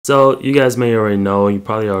So you guys may already know, you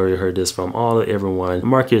probably already heard this from everyone, the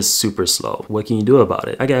market is super slow. What can you do about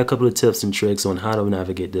it? I got a couple of tips and tricks on how to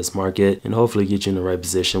navigate this market and hopefully get you in the right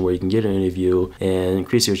position where you can get an interview and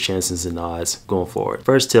increase your chances and odds going forward.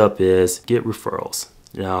 First tip is get referrals.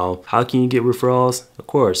 Now, how can you get referrals? Of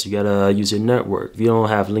course, you gotta use your network. If you don't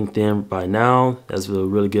have LinkedIn by now, that's a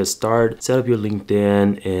really good start. Set up your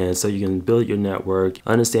LinkedIn and so you can build your network,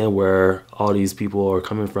 understand where all these people are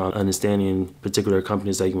coming from, understanding particular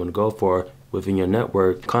companies that you want to go for within your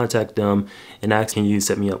network, contact them and ask, can you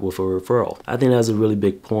set me up with a referral? I think that's a really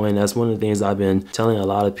big point. That's one of the things I've been telling a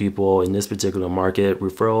lot of people in this particular market.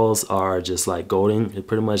 Referrals are just like golden. It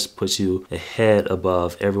pretty much puts you ahead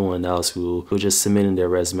above everyone else who just submitting their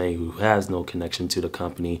resume who has no connection to the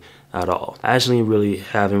company at all. I actually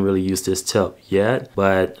haven't used this tip yet,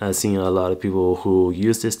 but I've seen a lot of people who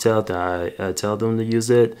use this tip that I tell them to use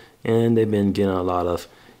it, and they've been getting a lot of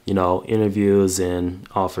interviews and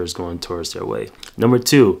offers going towards their way. Number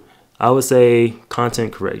two, I would say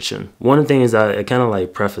content creation. One of the things I kind of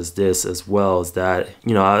like preface this as well is that,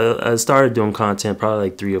 I started doing content probably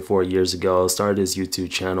like 3 or 4 years ago. I started this YouTube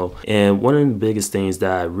channel. And one of the biggest things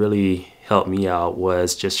that really helped me out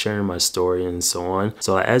was just sharing my story and so on.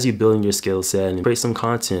 So as you're building your skill set and create some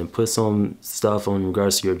content, put some stuff on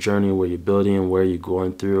regards to your journey, where you're building, where you're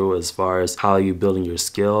going through as far as how you're building your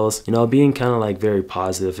skills, being kind of like very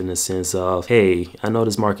positive in the sense of, hey, I know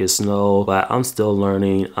this market is slow, but I'm still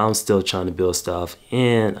learning, I'm still trying to build stuff,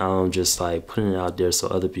 and I'm just like putting it out there so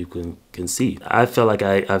other people can see. I feel like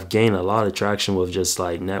I've gained a lot of traction with just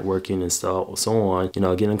like networking and so on,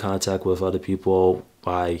 getting in contact with other people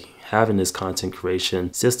by having this content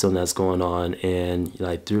creation system that's going on, and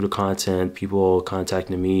like through the content, people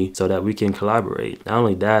contacting me so that we can collaborate. Not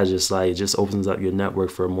only that, it just opens up your network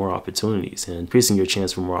for more opportunities and increasing your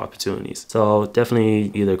chance for more opportunities. So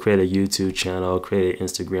definitely either create a YouTube channel, create an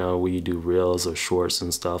Instagram where you do reels or shorts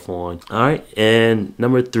and stuff on. All right, and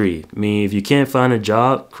number three, if you can't find a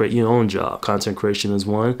job, create your own job. Content creation is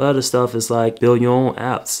one. Other stuff is like build your own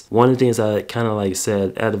apps. One of the things I kind of like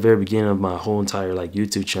said at the very beginning of my whole entire like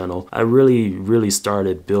YouTube channel, I really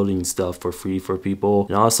started building stuff for free for people,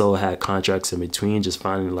 and also had contracts in between, just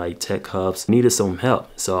finding like tech hubs. Needed some help,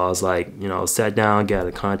 so I was like, sat down, got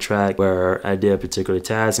a contract where I did a particular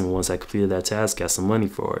task, and once I completed that task, got some money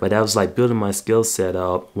for it. But that was like building my skill set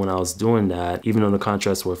up. When I was doing that, even though the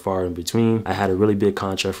contracts were far in between, I had a really big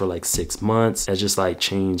contract for like 6 months. That just like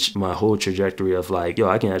changed my whole trajectory of like,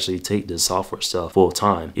 I can actually take this software stuff full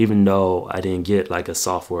time. Even though I didn't get like a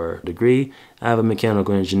software degree, I have a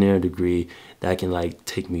mechanical engineering degree that can like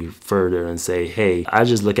take me further and say, hey, I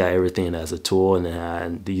just look at everything as a tool,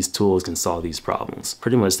 and these tools can solve these problems.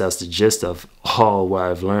 Pretty much that's the gist of all what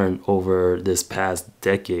I've learned over this past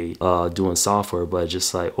decade doing software, but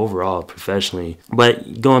just like overall professionally.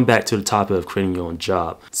 But going back to the topic of creating your own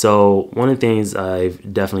job. So one of the things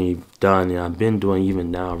I've definitely done, and I've been doing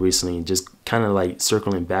even now recently, just kind of like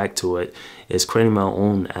circling back to it, is creating my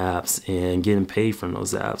own apps and getting paid from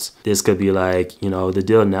those apps. This could be like, the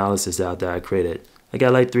deal analysis app that I created. I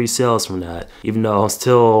got like 3 sales from that, even though I'm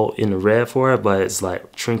still in the red for it, but it's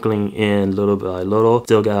like trickling in little by little.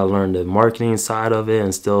 Still gotta learn the marketing side of it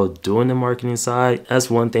and still doing the marketing side. That's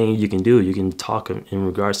one thing you can do. You can talk in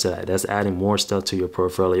regards to that. That's adding more stuff to your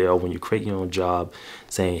portfolio when you create your own job,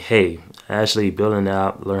 saying, hey, actually build an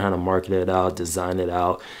app, learn how to market it out, design it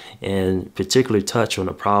out, and particularly touch on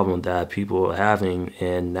the problem that people are having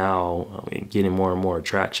and now getting more and more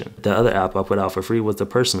traction. The other app I put out for free was the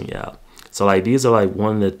Personally app. So like these are like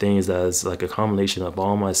one of the things that's like a combination of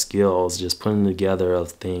all my skills, just putting together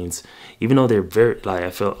of things, even though they're very, like,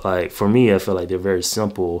 I feel like they're very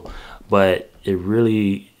simple, but it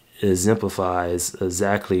really exemplifies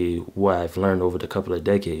exactly what I've learned over the couple of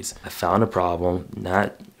decades. I found a problem,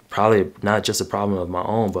 probably not just a problem of my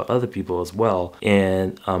own, but other people as well.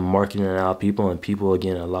 And I'm marketing it out people, and people are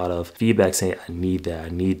getting a lot of feedback saying, I need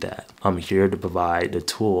that. I'm here to provide the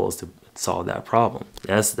tools to solve that problem.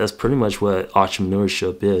 That's pretty much what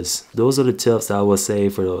entrepreneurship is. Those are the tips I would say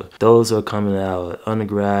for those who are coming out of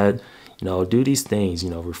undergrad. Do these things,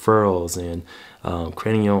 referrals and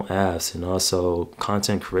creating your own apps, and also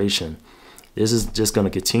content creation. This is just going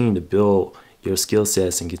to continue to build your skill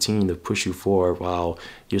sets and continue to push you forward while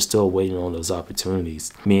you're still waiting on those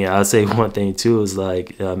opportunities. I'd say one thing too is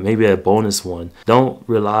like maybe a bonus one. Don't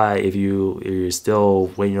rely if you're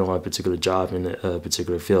still waiting on a particular job in a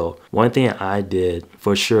particular field. One thing I did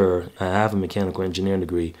for sure, I have a mechanical engineering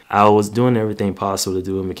degree. I was doing everything possible to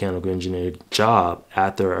do a mechanical engineering job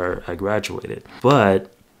after I graduated,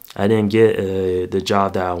 but I didn't get the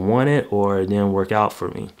job that I wanted, or it didn't work out for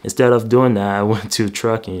me. Instead of doing that, I went to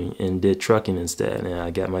trucking and did trucking instead, and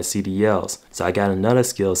I got my CDLs. So I got another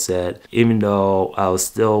skill set, even though I was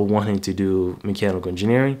still wanting to do mechanical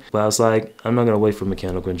engineering. But I was like, I'm not gonna wait for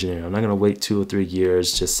mechanical engineering. I'm not gonna wait 2 or 3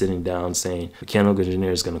 years just sitting down saying mechanical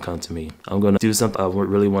engineer is gonna come to me. I'm gonna do something I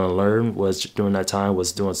really want to learn. Was during that time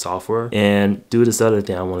was doing software, and do this other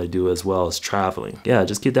thing I want to do as well as traveling. Yeah,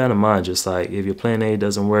 just keep that in mind. Just like if your plan A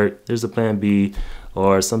doesn't work, there's a plan B,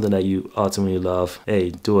 or something that you ultimately love. Hey,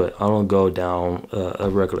 do it. I don't go down a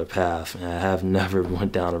regular path, and I have never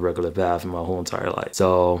went down a regular path in my whole entire life.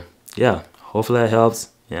 So yeah, hopefully that helps,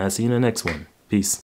 and I'll see you in the next one. Peace.